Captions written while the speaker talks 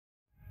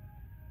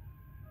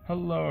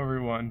Hello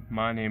everyone,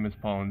 my name is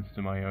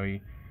PauLInstaMyooin,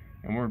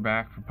 and we're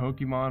back for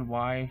Pokemon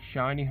Y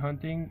Shiny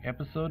Hunting,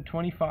 episode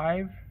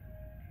 25,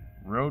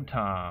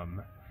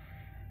 Rotom.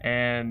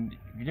 And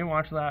if you didn't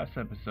watch last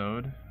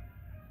episode,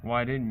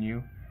 why didn't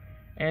you?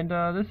 And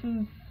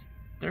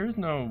there's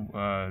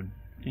no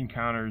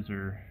encounters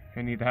or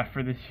any of that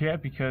for this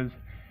yet, because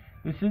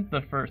this is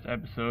the first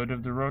episode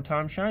of the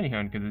Rotom Shiny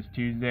Hunt, because it's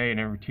Tuesday, and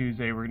every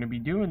Tuesday we're going to be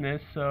doing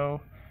this, so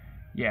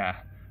yeah.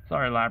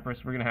 Sorry,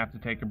 Lapras, we're going to have to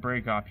take a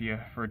break off you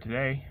for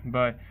today,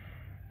 but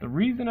the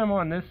reason I'm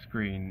on this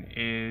screen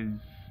is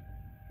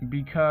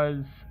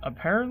because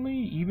apparently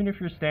even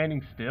if you're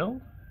standing still,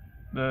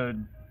 the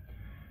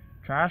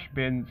trash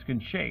bins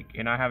can shake,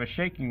 and I have a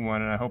shaking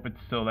one, and I hope it's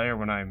still there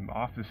when I'm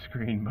off the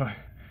screen, but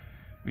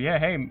yeah,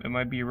 hey, it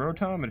might be a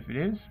Rotom, and if it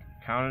is,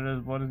 count it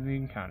as what is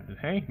being counted.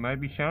 Hey, it might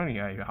be shiny.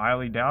 I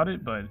highly doubt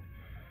it, but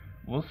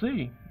we'll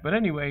see. But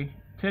anyway,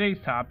 today's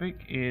topic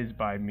is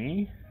by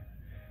me.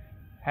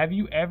 Have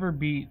you ever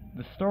beat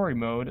the story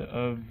mode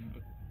of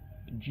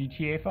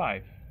GTA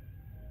 5?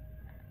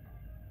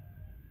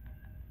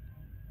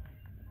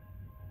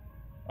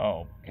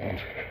 Oh.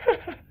 It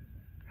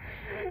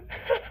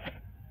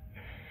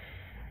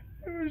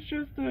was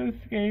just an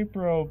escape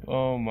rope.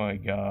 Oh my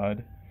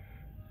god.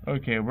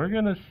 Okay, we're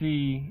gonna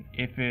see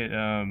if it,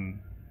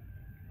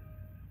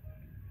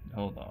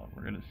 hold on,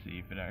 we're gonna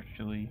see if it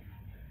actually,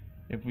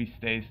 if we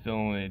stay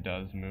still and it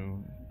does move.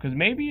 Because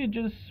maybe it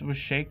just was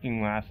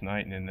shaking last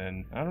night and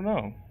then, I don't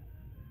know.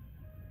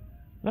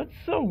 That's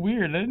so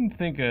weird. I didn't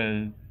think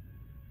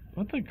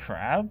what the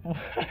crap?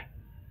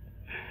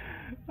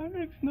 That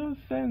makes no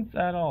sense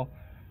at all.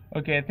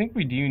 Okay, I think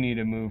we do need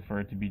to move for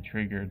it to be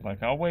triggered.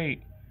 Like, I'll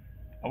wait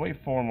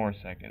 4 more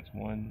seconds.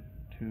 1,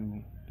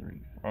 2,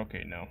 3, 4.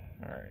 Okay, no.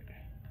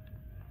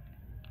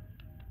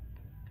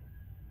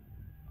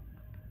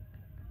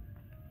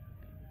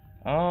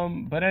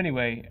 Alright. But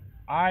anyway,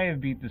 I have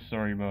beat the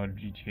story mode of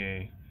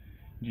GTA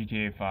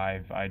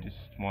 5. I just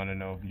want to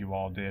know if you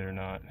all did or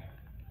not.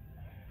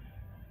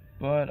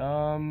 But,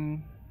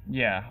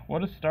 yeah,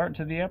 what a start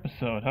to the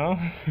episode, huh?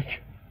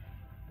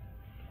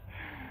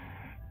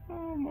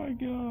 Oh my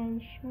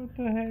gosh, what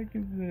the heck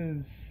is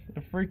this?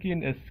 A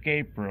freaking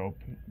escape rope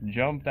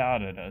jumped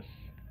out at us.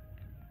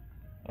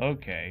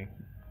 Okay,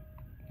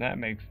 that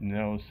makes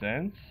no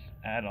sense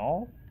at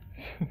all.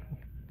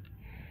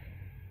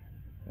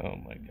 Oh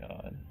my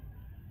god.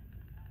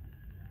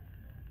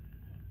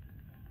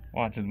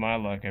 Watch with my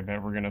luck, I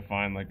bet we're gonna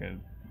find like a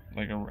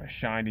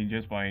shiny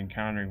just by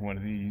encountering one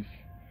of these.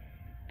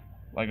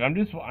 Like I'm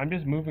just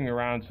moving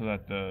around so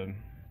that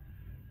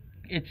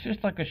it's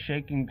just like a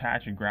shaking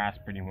patch of grass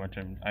pretty much,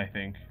 I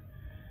think.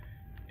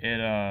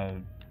 Yeah.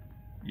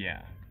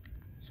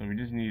 So we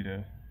just need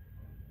to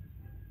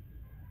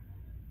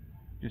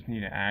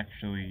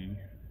actually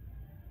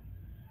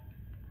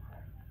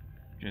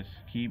just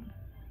keep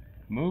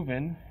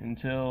moving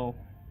until,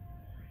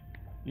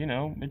 you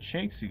know, it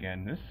shakes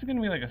again. This is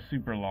gonna be like a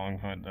super long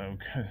hunt though,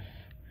 because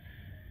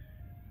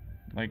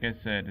like I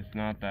said, it's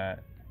not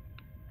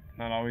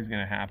always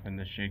gonna happen,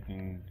 the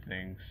shaking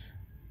things.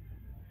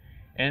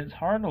 And it's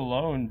hard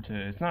alone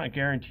it's not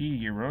guaranteed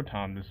to get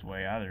Rotom this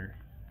way either.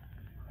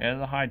 It has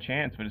a high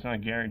chance, but it's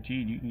not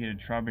guaranteed. You can get a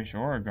Trubbish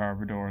or a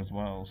Garbodor as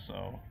well,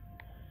 so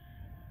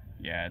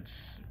yeah, it's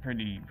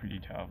pretty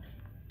tough.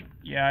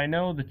 Yeah, I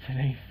know that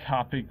today's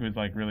topic was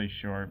like really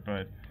short,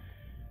 but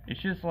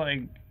it's just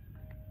like,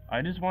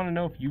 I just want to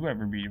know if you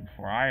ever beat it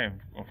before. I have,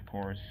 of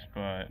course,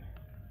 but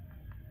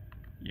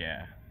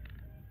yeah.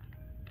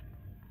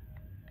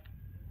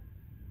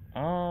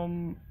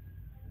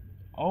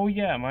 Oh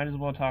yeah, might as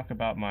well talk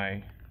about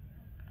my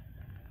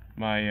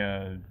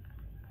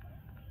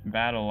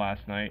battle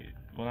last night.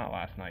 Well, not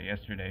last night,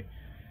 yesterday,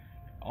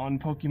 on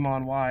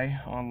Pokemon Y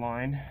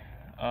online.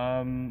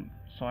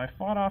 So I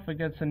fought off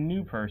against a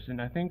new person.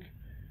 I think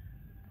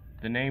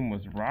the name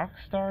was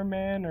Rockstar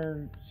Man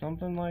or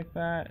something like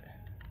that.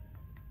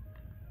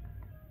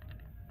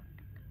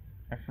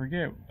 I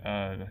forget.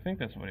 I think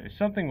that's what it is.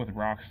 Something with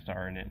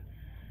Rockstar in it.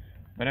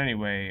 But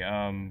anyway,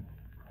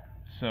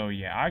 so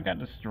yeah, I got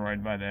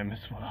destroyed by them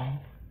as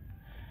well.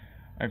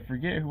 I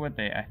forget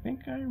I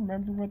think I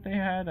remember what they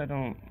had.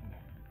 I'm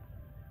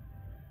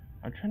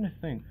trying to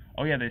think.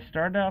 Oh yeah, they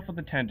started off with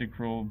the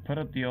Tentacruel, put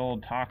up the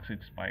old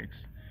Toxic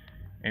Spikes.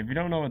 And if you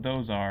don't know what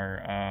those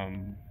are,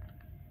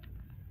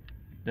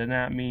 then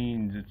that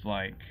means it's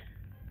like,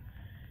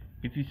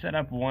 if you set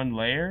up one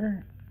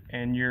layer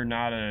and you're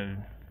not a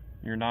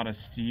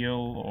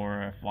steel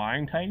or a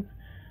flying type,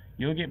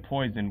 you'll get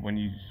poisoned when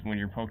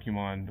your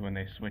Pokemon, when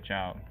they switch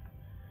out.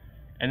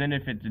 And then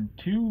if it's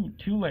two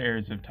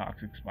layers of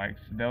Toxic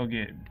Spikes, they'll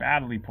get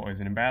badly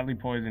poisoned. And badly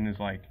poisoned is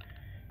like,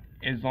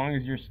 as long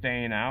as you're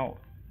staying out,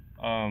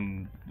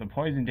 the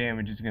poison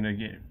damage is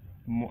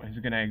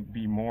gonna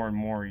be more and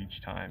more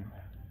each time.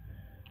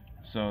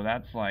 So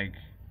that's like,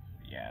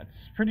 yeah,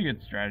 it's a pretty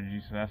good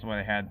strategy. So that's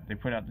why they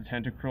put out the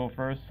Tentacruel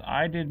first.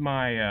 I did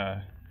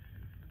my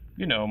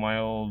you know,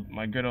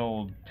 my good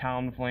old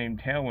Talonflame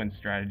Tailwind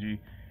strategy,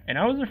 and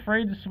I was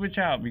afraid to switch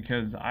out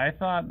because I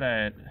thought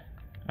that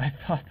I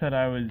thought that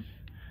I was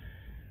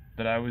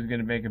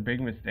gonna make a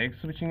big mistake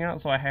switching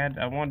out, so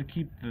I wanted to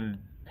keep the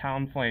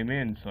Talonflame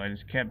in, so I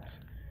just kept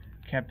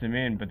him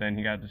in, but then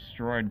he got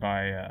destroyed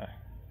by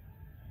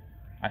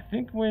I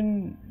think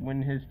when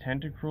his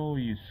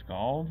Tentacruel used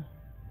Scald.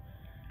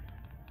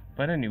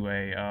 But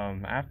anyway,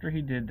 after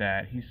he did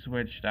that, he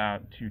switched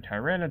out to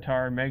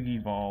Tyranitar, Mega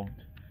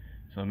Evolved,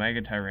 so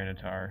Mega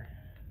Tyranitar,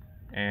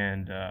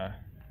 and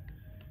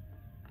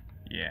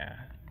yeah.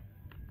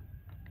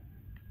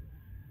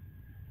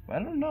 But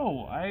I don't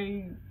know,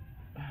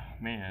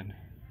 man,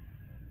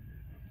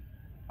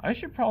 I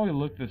should probably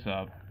look this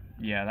up.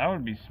 Yeah, that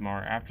would be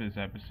smart after this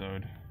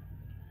episode.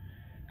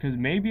 Because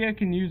maybe I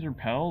can use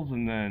repels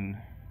and then,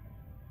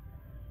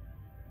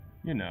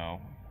 you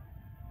know,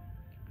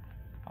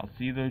 I'll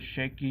see those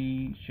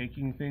shaking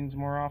things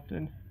more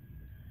often.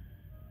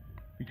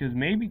 Because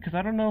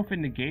I don't know if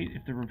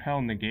the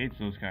repel negates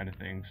those kind of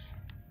things.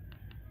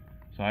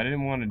 So I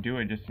didn't want to do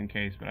it just in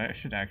case, but I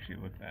should actually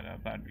look that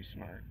up. That'd be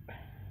smart.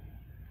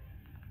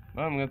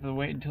 Well, I'm going to have to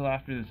wait until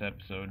after this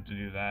episode to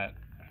do that.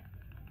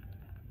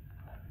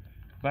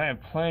 But I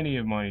have plenty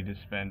of money to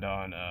spend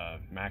on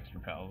max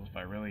repels if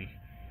I really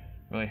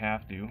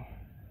have to.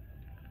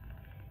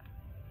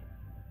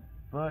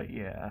 But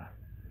yeah,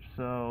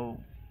 so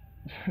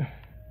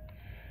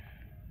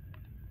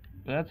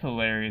that's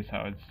hilarious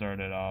how it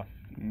started off.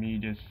 Me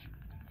just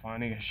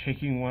finding a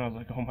shaking one. I was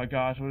like, oh my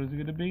gosh, what is it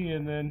gonna be?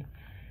 And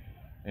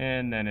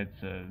then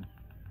it's a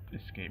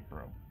escape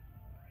rope.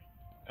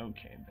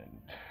 Okay,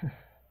 then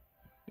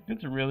if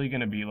it's really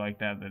gonna be like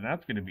that, then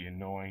that's gonna be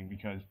annoying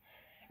because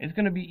it's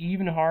gonna be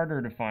even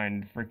harder to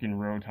find freaking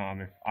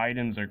Rotom if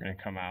items are gonna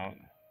come out.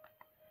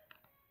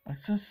 It's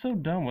just so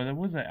dumb. What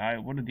was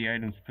that? What are the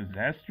items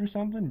possessed or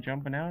something?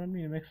 Jumping out at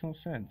me? It makes no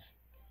sense.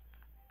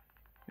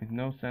 Makes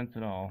no sense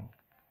at all.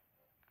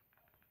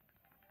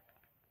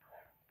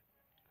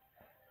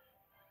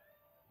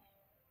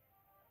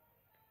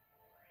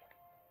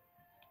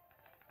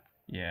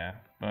 Yeah,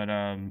 but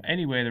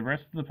anyway, the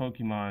rest of the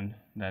Pokemon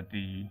that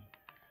the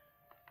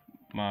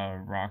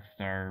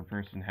Rockstar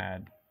person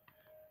had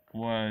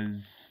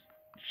was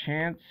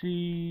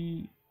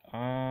Chansey.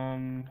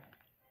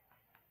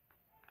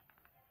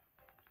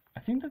 I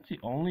think that's the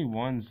only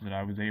ones that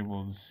I was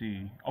able to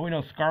see. Oh, wait,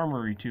 no,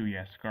 Skarmory too.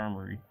 Yes,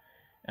 Skarmory.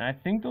 And I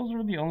think those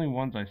were the only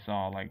ones I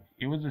saw. Like,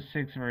 it was a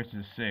 6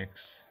 versus 6.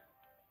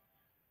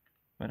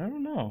 But I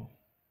don't know.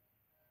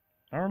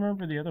 I don't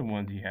remember the other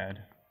ones he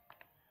had.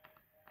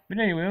 But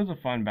anyway, it was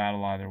a fun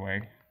battle either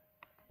way.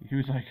 He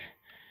was like,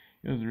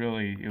 it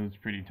was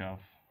pretty tough.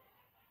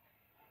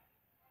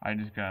 I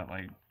just got,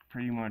 like,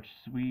 pretty much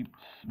sweeped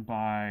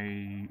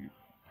by,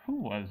 who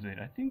was it?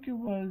 I think it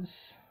was,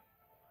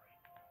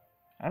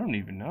 I don't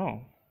even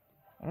know.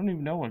 I don't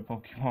even know what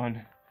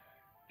Pokemon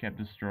kept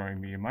destroying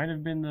me. It might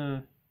have been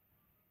the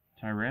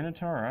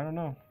Tyranitar, I don't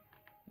know.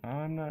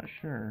 I'm not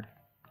sure.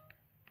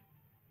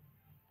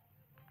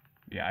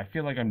 Yeah, I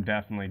feel like I'm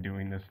definitely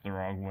doing this the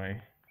wrong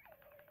way.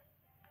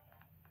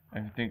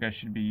 I think I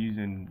should be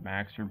using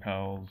max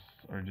repels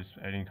or just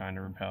any kind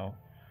of repel,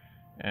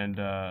 and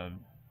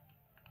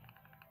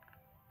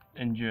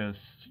just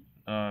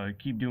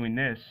keep doing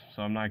this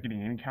so I'm not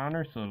getting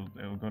encounter, so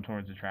it'll go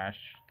towards the trash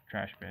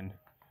bin.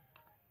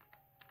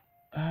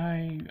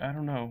 I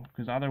don't know,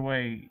 because either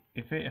way,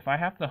 if I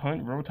have to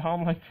hunt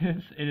Rotom like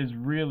this, it is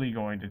really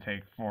going to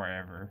take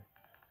forever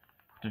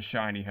to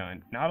shiny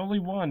hunt. Not only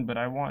one, but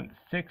I want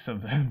 6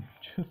 of them.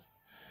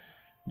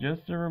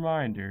 just a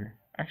reminder.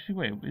 Actually,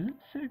 wait, is it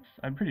 6?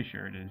 I'm pretty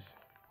sure it is.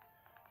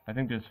 I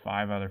think there's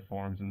 5 other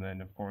forms, and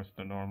then of course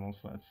the normal,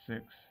 so that's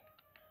 6.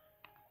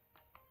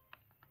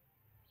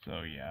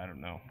 So yeah, I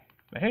don't know.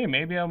 But hey,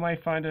 maybe I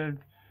might find a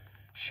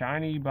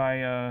shiny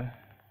by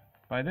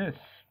this.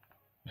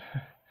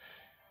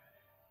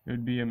 It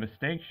would be a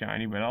mistake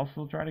shiny, but I'll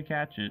still try to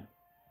catch it.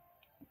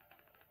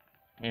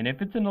 And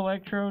if it's an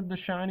Electrode, the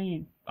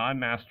shiny, I'm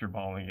Master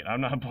Balling it. I'm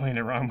not playing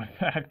around with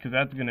that, because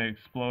that's going to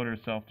explode or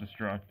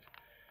self-destruct.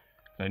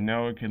 I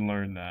know it can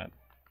learn that.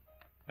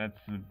 That's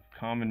a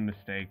common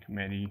mistake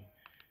many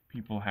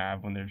people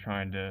have when they're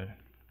trying to,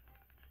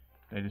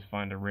 they just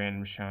find a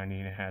random shiny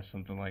and it has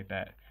something like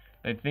that.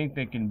 They think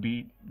they can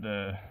beat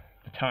the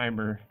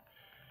timer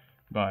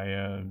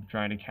by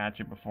trying to catch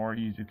it before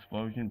you use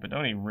Explosion, but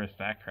don't even risk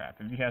that crap.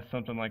 If you have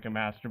something like a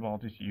Master Ball,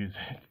 just use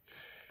it.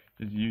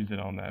 Just use it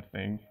on that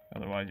thing.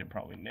 Otherwise, you'll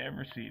probably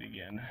never see it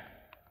again.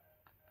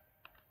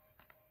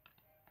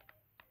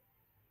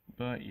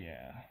 But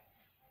yeah.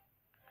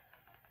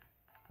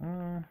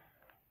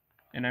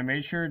 And I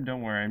made sure,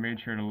 don't worry, I made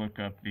sure to look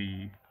up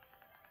the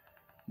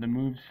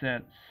move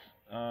sets.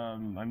 I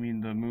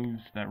mean the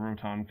moves that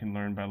Rotom can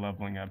learn by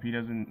leveling up. It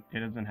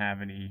doesn't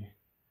have any,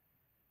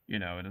 you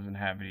know, it doesn't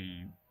have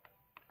any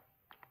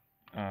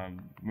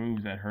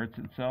moves that hurts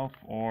itself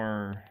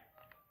or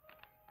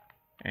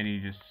any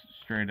just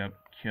straight up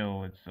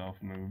kill itself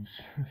moves.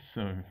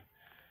 So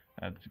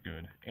that's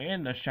good.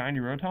 And the shiny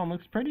Rotom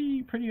looks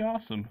pretty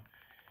awesome.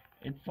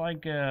 It's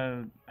like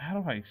a,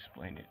 how do I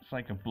explain it? It's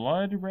like a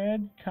blood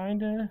red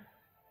kinda.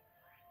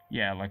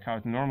 Yeah, like how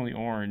it's normally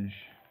orange.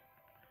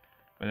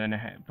 but then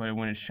but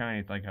when it's shiny,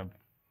 it's like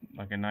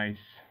a nice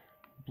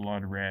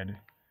blood red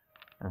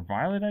or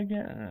violet, I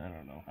guess. I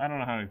don't know. I don't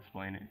know how to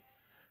explain it,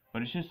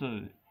 but it's just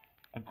a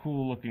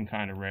cool looking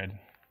kind of red.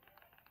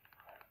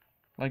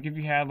 Like if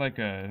you had like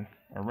a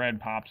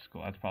red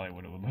popsicle, that's probably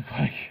what it would look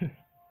like.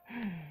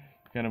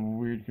 Kind of a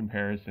weird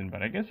comparison,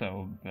 but I guess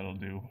that'll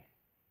do.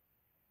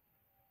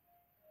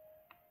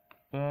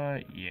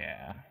 But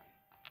yeah.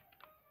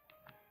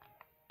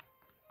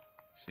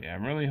 So yeah,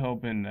 I'm really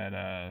hoping that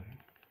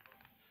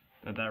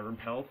that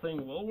repel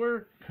thing will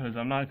work, because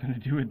I'm not gonna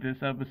do it this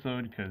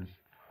episode, because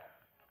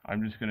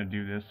I'm just gonna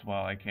do this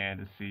while I can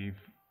to see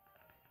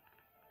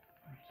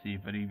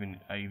if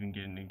I even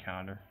get an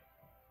encounter.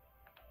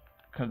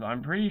 Because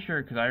I'm pretty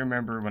sure, because I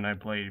remember when I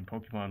played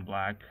Pokemon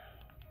Black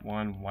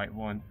 1, White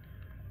 1,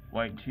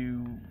 White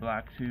 2,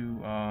 Black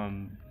 2,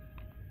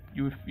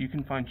 you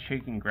can find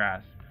shaking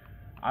grass.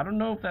 I don't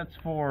know if that's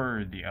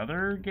for the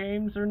other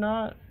games or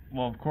not.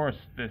 Well, of course,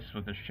 this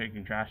with the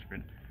shaking trash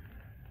bin.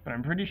 But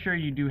I'm pretty sure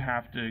you do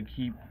have to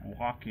keep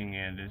walking,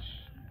 and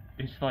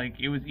it's like,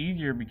 it was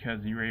easier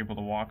because you were able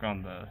to walk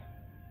on the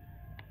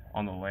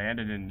land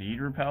and didn't need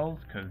repels,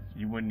 because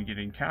you wouldn't get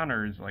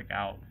encounters like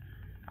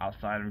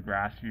outside of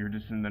grass if you were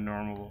just in the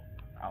normal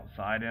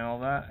outside and all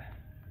that.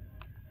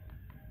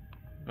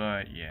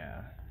 But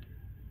yeah.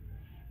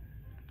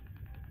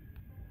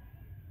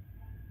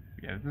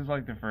 Yeah, this is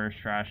like the first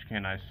trash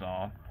can I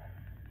saw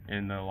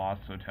in the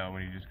Lost Hotel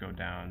when you just go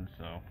down,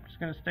 so I'm just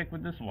gonna stick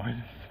with this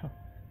one.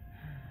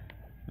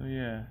 So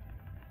yeah.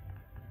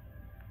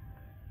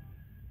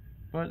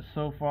 But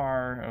so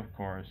far, of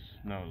course,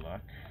 no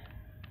luck.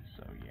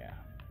 So yeah.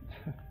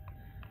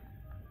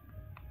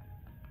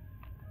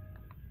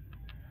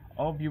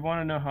 Oh, if you want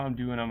to know how I'm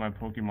doing on my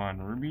Pokemon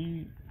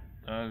Ruby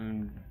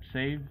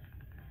save,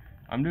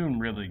 I'm doing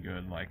really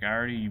good. Like, I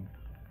already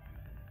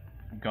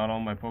got all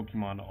my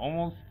Pokemon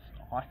almost,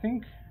 I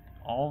think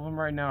all of them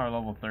right now are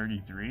level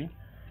 33,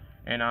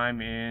 and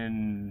I'm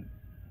in,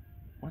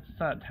 what's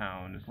that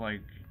town? It's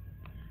like,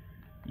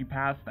 you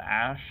pass the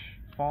Ash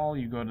Fall,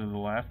 you go to the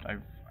left. I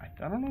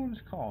don't know what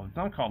it's called. It's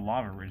not called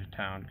Lava Ridge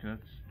Town, because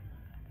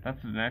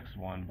that's the next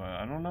one, but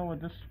I don't know what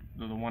the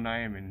one I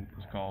am in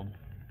is called.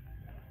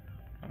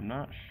 I'm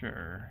not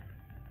sure,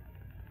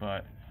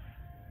 but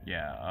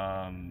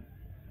yeah,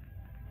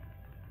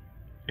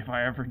 if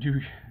I ever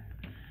do,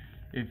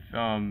 if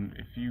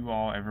you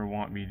all ever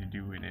want me to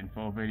do an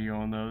info video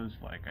on those,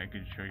 like I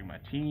could show you my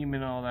team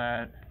and all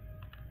that,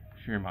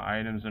 sure, my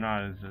items are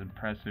not as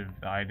impressive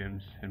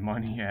items and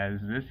money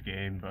as this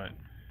game, but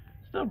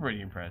still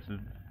pretty impressive.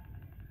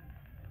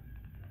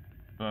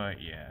 But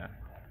yeah,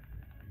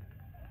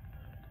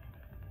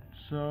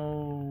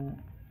 so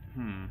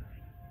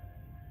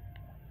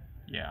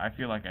yeah, I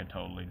feel like I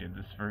totally did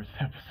this first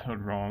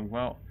episode wrong.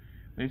 Well,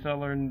 at least I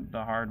learned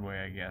the hard way,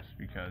 I guess,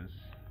 because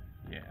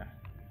yeah.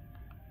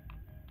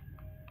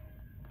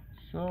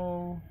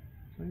 So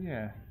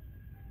yeah.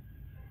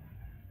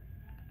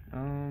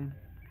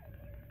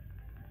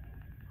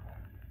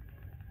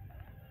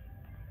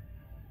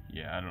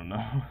 Yeah, I don't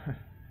know.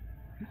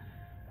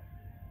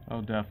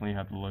 I'll definitely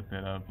have to look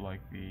that up, like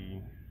the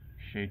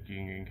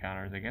shaking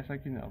encounters. I guess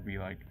I'll be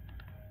like,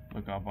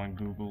 look up on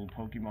Google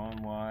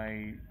Pokemon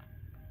Y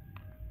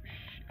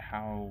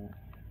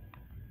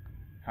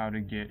how to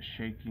get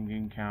shaking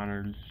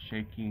encounters,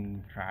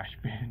 shaking trash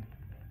bin.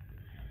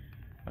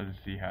 I'll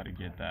just see how to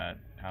get that,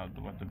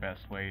 what the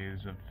best way is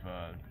of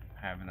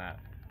having that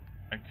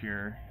a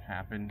cure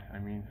happen. I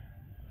mean,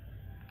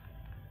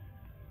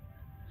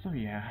 so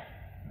yeah,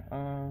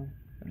 I'm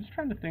just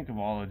trying to think of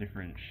all the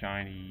different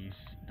shinies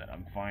that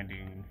I'm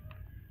finding.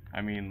 I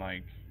mean,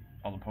 like,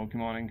 all the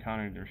Pokemon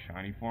encountering their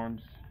shiny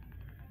forms.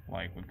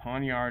 Like, with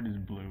Pawniard is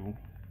blue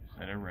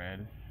instead of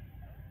red.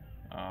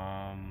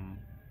 I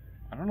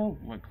don't know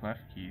what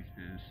Klefki's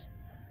is.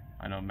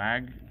 I know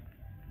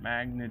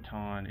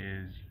Magneton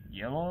is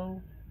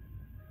yellow.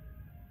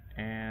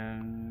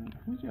 And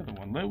who's the other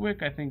one?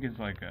 Litwick, I think, is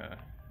like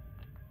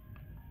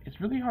it's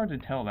really hard to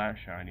tell that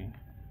shiny.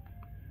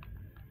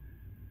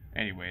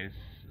 Anyways,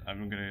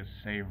 I'm gonna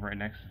save right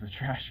next to the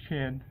trash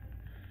can,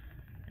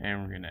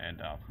 and we're gonna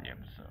end off the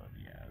episode.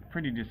 Yeah,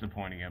 pretty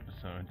disappointing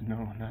episode.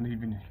 No,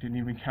 didn't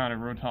even count a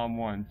Rotom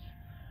once.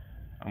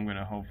 I'm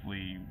gonna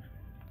hopefully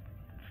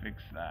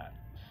fix that.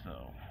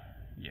 So,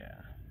 yeah.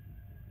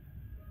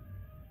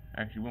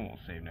 Actually, we won't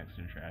save next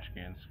to the trash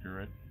can.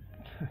 Screw it.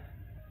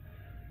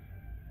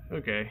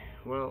 Okay,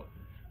 well,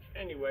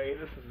 anyway,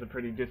 this is a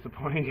pretty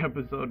disappointing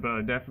episode, but I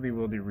definitely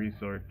will do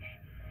research.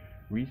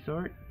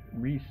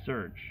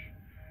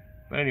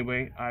 But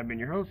anyway, I've been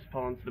your host,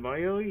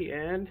 PauLInstaMyooin,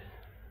 and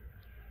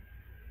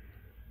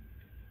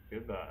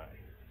goodbye.